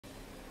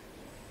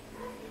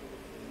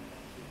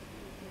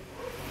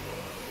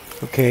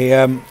Okay,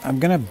 I'm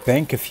gonna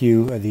bank a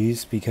few of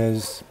these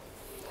because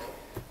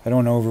I don't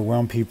want to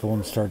overwhelm people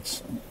and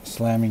start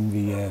slamming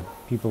the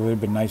people that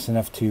have been nice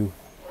enough to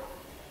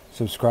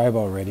subscribe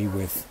already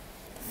with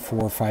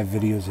 4 or 5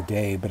 videos a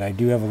day. But I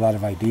do have a lot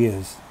of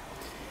ideas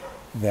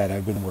that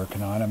I've been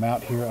working on. I'm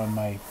out here on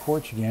my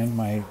porch again,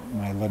 my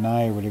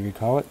lanai or whatever you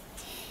call it.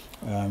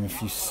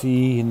 If you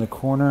see in the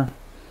corner,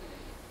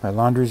 my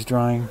laundry's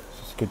drying.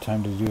 So it's a good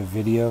time to do a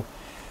video.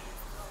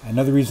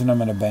 Another reason I'm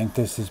going to bank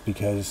this is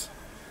because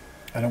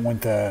I don't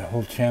want the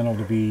whole channel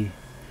to be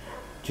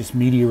just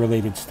media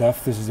related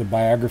stuff. This is a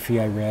biography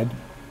I read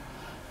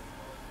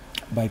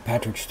by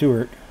Patrick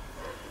Stewart,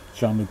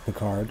 Jean-Luc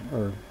Picard,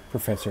 or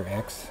Professor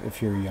X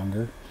if you're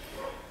younger.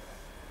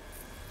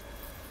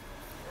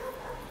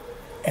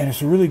 And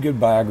it's a really good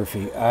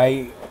biography.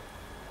 I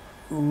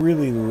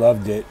really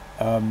loved it.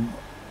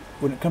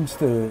 When it comes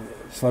to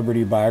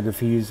celebrity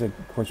biographies, of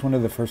course, one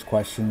of the first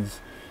questions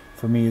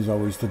for me is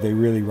always, did they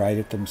really write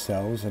it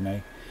themselves?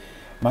 And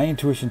my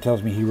intuition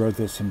tells me he wrote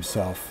this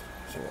himself.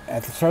 So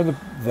at the start of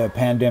the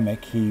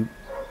pandemic, he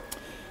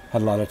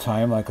had a lot of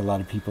time, like a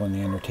lot of people in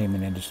the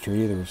entertainment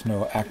industry. There was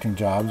no acting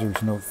jobs, there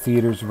was no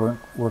theaters were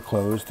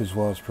closed, as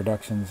well as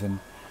productions, and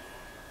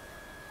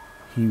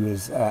he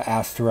was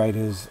asked to write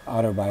his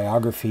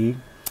autobiography,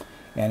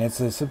 and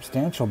it's a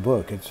substantial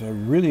book. It's a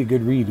really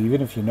good read,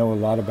 even if you know a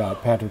lot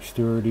about Patrick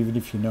Stewart, even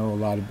if you know a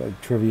lot about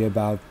trivia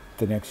about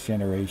The Next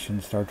Generation,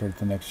 Star Trek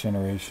The Next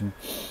Generation.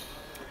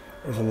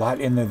 There's a lot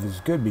in there that's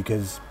good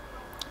because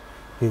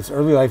his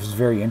early life is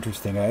very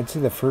interesting. I'd say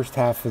the first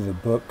half of the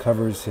book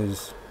covers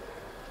his,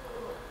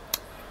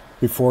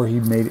 before he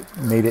made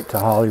it to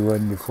Hollywood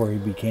and before he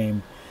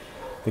became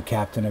the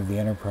captain of the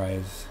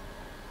Enterprise.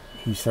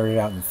 He started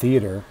out in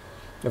theater,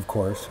 of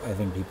course. I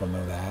think people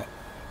know that.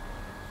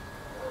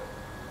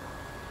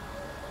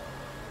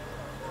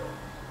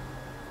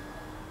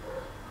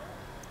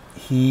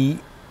 He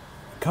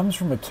comes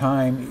from a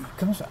time,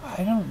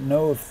 I don't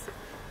know if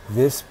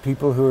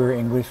people who are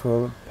English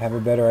will have a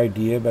better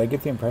idea, but I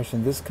get the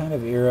impression this kind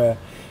of era,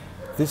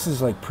 this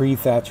is like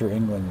pre-Thatcher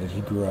England that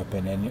he grew up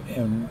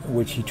in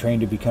which he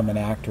trained to become an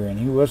actor. And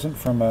he wasn't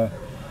from a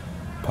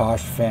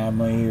posh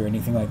family or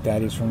anything like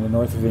that. He's from the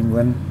north of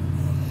England.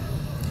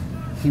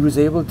 He was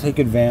able to take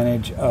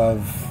advantage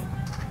of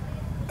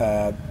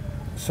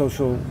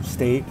social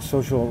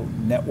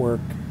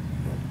network,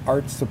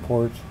 art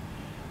support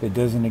that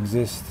doesn't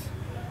exist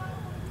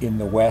in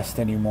the West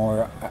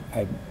anymore.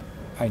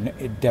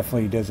 It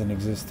definitely doesn't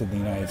exist in the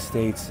United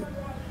States.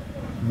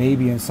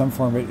 Maybe in some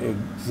form it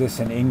exists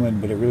in England,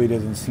 but it really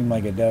doesn't seem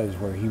like it does,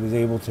 where he was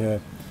able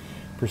to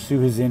pursue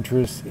his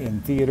interests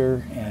in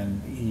theater,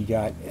 and he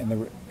got,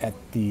 at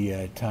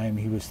the time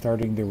he was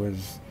starting, there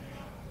was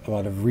a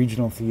lot of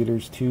regional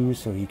theaters too,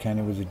 so he kind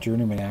of was a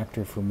journeyman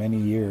actor for many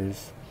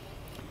years.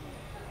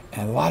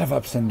 And a lot of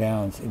ups and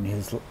downs in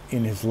his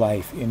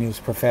life, in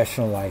his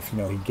professional life. You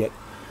know, he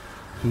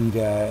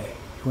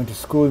went to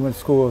school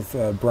with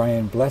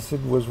Brian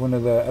Blessed, was one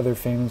of the other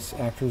famous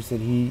actors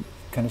that he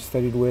kind of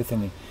studied with,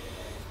 and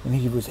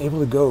he was able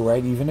to go,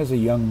 right, even as a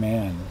young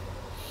man,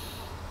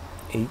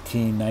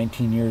 18,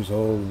 19 years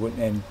old,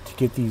 and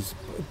to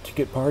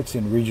get parts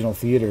in regional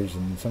theaters.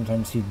 And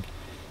sometimes he'd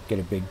get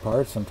a big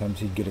part, sometimes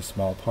he'd get a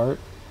small part.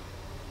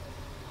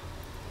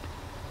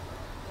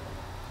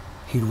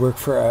 He'd work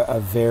for a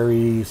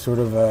very sort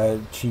of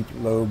a cheap,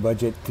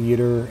 low-budget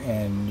theater,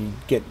 and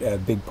you'd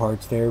get big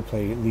parts there,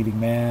 play leading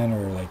man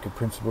or like a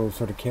principal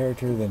sort of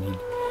character. Then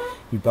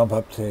he'd bump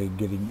up to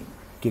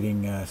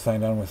getting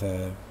signed on with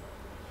a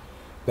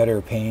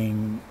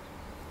better-paying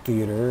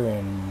theater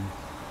and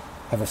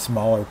have a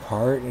smaller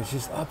part. It's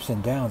just ups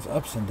and downs,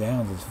 ups and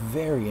downs. It's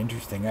very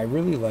interesting. I'm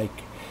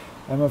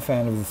a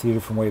fan of the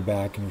theater from way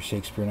back and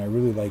Shakespeare, and I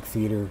really like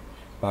theater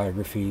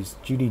biographies.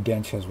 Judy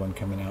Dench has one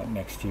coming out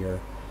next year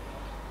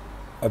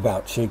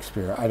about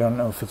Shakespeare. I don't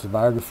know if it's a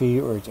biography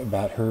or it's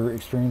about her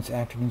experience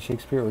acting in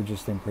Shakespeare or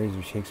just in praise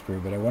of Shakespeare,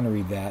 but I want to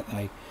read that.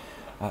 I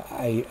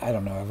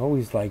don't know. I've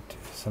always liked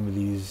some of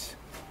these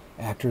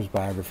actors'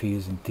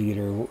 biographies and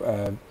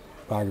theater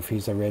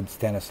biographies. I read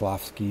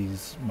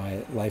Stanislavsky's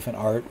My Life in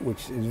Art,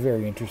 which is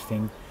very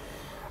interesting.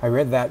 I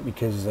read that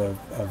because of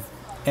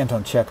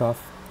Anton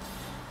Chekhov,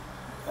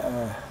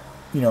 and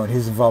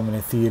his involvement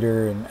in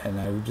theater, and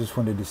I just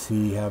wanted to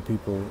see how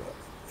people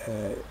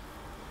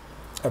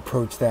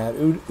approach that.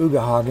 Uga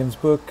Hagen's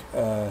book,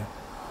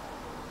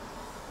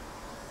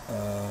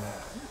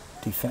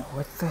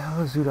 what the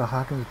hell is Uga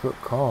Hagen's book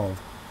called?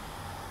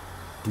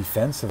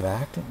 Defensive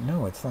Acting?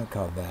 No, it's not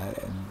called that,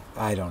 and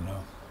I don't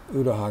know.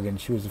 Uga Hagen,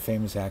 she was a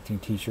famous acting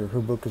teacher. Her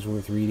book is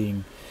worth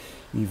reading,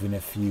 even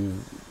if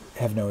you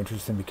have no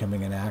interest in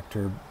becoming an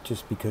actor,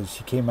 just because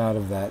she came out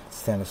of that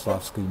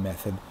Stanislavsky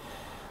method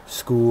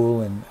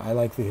school, and I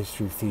like the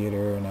history of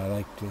theater, and I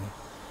like to,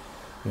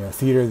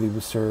 Theater the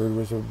Absurd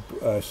was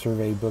a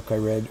survey book I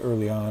read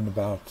early on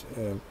about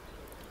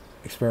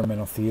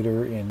experimental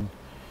theater in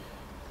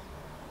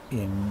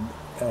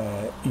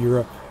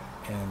Europe,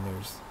 and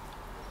there's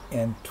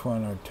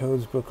Antoine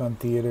Artaud's book on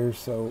theater.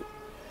 So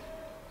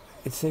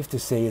it's safe to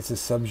say it's a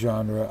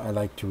subgenre I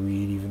like to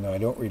read, even though I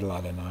don't read a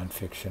lot of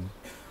nonfiction.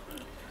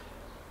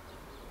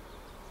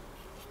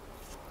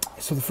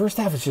 So the first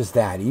half is just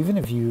that. Even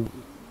if you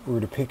were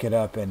to pick it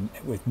up and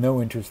with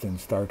no interest in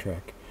Star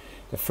Trek,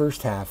 the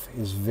first half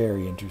is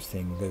very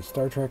interesting. The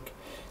Star Trek,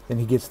 then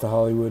he gets to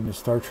Hollywood, and the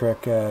Star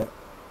Trek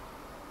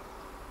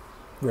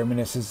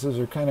reminiscences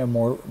are kind of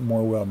more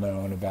well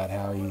known about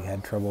how he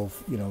had trouble,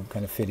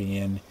 kind of fitting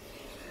in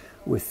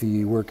with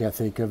the work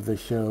ethic of the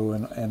show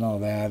and all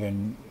that,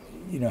 and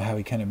how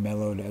he kind of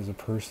mellowed as a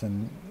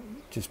person,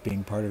 just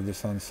being part of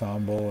this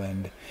ensemble.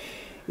 And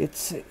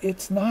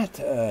it's not.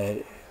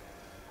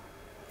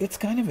 It's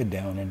kind of a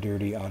down and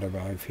dirty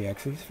autobiography,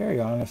 actually. He's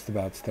very honest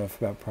about stuff,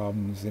 about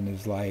problems in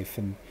his life,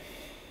 and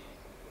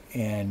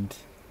and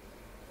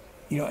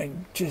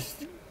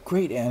just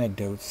great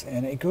anecdotes.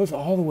 And it goes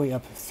all the way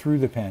up through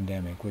the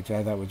pandemic, which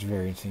I thought was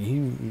very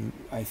interesting.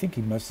 I think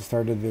he must have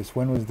started this.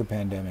 When was the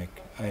pandemic?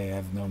 I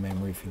have no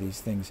memory for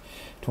these things.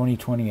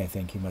 2020, I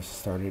think he must have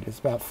started. It's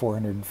about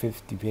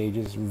 450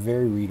 pages,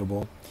 very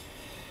readable.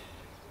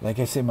 Like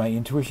I say, my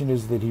intuition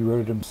is that he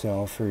wrote it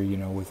himself, or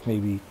with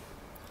maybe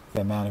the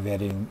amount of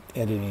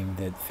editing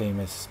that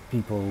famous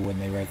people, when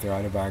they write their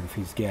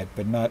autobiographies, get,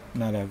 but not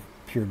a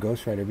pure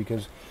ghostwriter,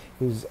 because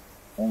his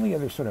only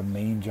other sort of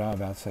main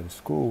job outside of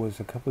school was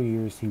a couple of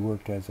years he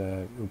worked as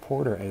a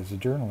reporter, as a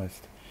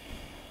journalist,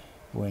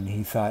 when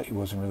he thought it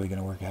wasn't really going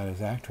to work out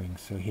as acting.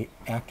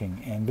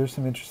 And there's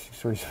some interesting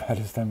stories about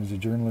his time as a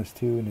journalist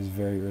too, in his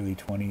very early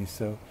 20s.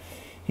 So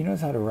he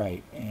knows how to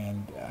write,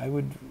 and I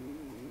would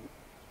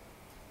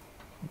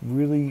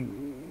really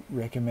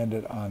recommend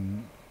it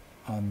on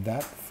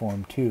that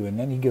form too. And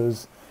then he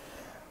goes,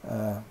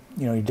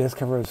 he does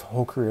cover his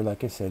whole career.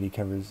 Like I said, he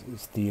covers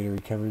his theater.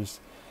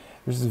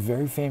 There's this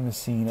very famous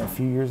scene a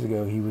few years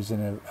ago. He was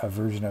in a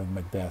version of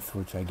Macbeth,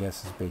 which I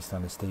guess is based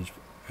on a stage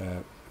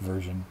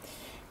version.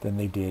 Then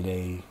they did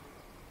a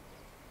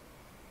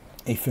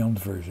filmed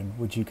version,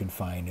 which you can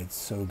find. It's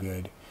so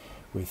good,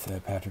 with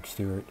Patrick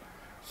Stewart.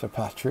 So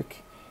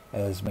Patrick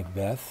as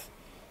Macbeth,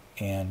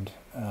 and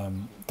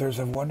there's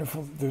a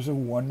wonderful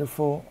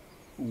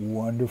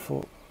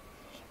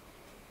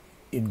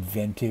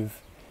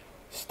inventive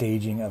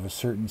staging of a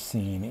certain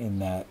scene in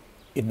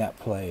that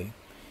play,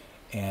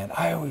 and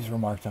I always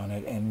remarked on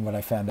it. And what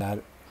I found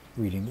out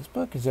reading this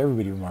book is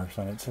everybody remarks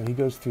on it. So he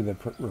goes through the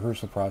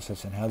rehearsal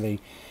process and how they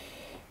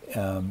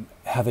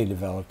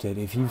developed it.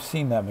 If you've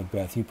seen that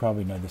Macbeth, you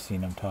probably know the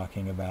scene I'm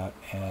talking about,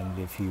 and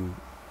if you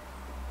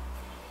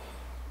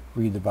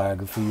read the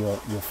biography, you'll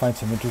find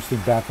some interesting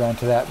background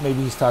to that.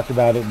 Maybe he's talked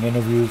about it in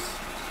interviews.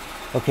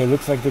 Okay,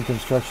 looks like the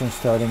construction's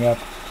starting up.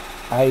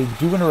 I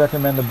do want to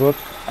recommend the book.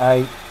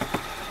 I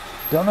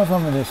don't know if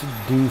I'm going to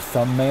do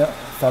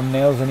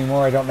thumbnails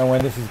anymore. I don't know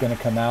when this is going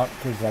to come out,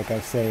 because like I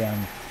say,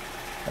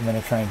 I'm going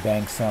to try and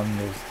bank some.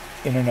 The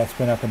internet's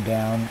been up and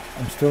down.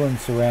 I'm still in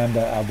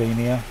Saranda,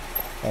 Albania,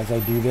 as I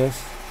do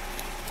this.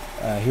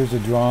 Here's a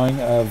drawing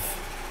of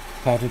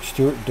Patrick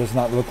Stewart. Does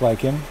not look like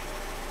him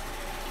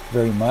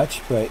very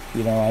much, but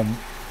I'm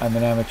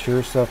an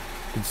amateur, so you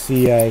can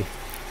see I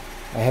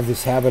have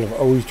this habit of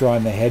always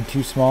drawing the head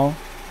too small.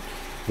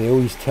 They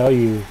always tell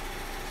you,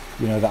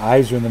 the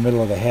eyes are in the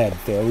middle of the head.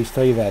 They always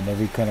tell you that in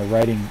every kind of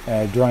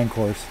drawing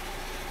course.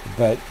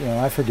 But,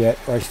 I forget,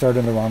 or I start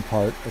in the wrong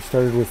part. I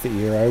started with the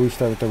ear. I always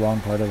start with the wrong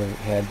part of the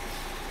head.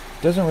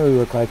 Doesn't really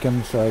look like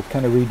him, so I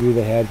kind of redo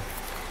the head.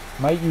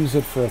 Might use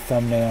it for a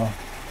thumbnail.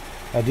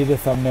 I did a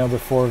thumbnail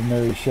before of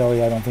Mary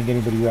Shelley. I don't think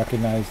anybody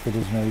recognized it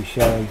as Mary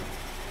Shelley.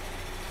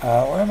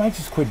 Or I might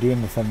just quit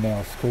doing the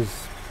thumbnails,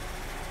 because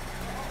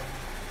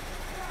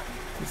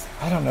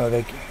I don't know,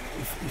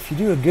 if you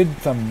do a good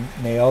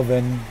thumbnail,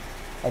 then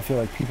I feel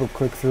like people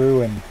click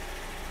through and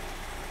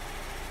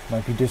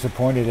might be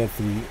disappointed at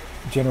the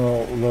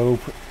general low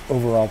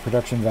overall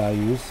production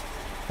values.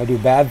 If I do a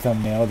bad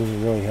thumbnail, does it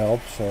really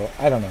help? So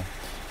I don't know.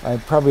 I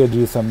probably will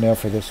do a thumbnail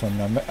for this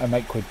one. I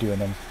might quit doing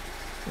them.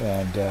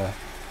 And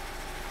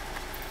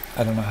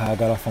I don't know how I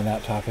got off on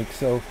that topic.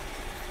 So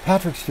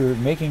Patrick Stewart,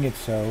 Making It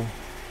So.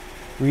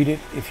 Read it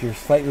if you're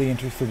slightly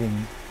interested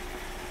in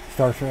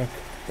Star Trek,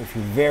 if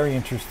you're very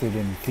interested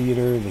in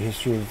theater, the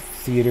history of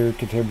theater,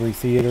 contemporary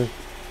theater.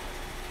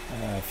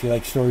 If you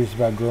like stories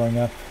about growing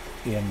up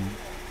in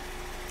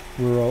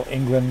rural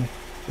England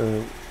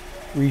or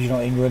regional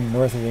England,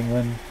 north of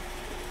England,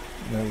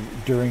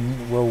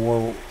 during World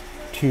War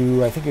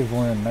II. I think he was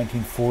born in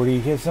 1940.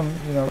 He has some,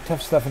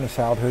 tough stuff in his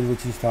childhood,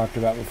 which he's talked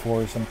about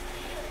before. Some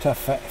tough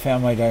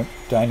family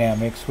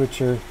dynamics,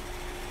 which are,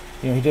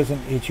 he doesn't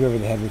hit you over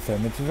the head with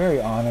them. It's a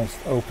very honest,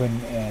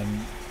 open,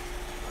 and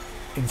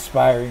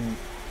inspiring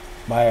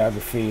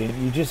biography,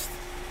 and you just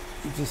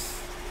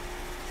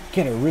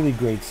get a really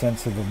great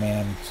sense of the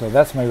man. So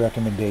that's my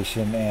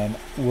recommendation, and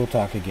we'll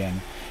talk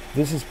again.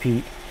 This is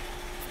Pete,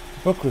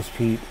 Bookless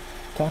Pete,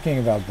 talking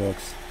about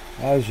books,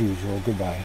 as usual. Goodbye.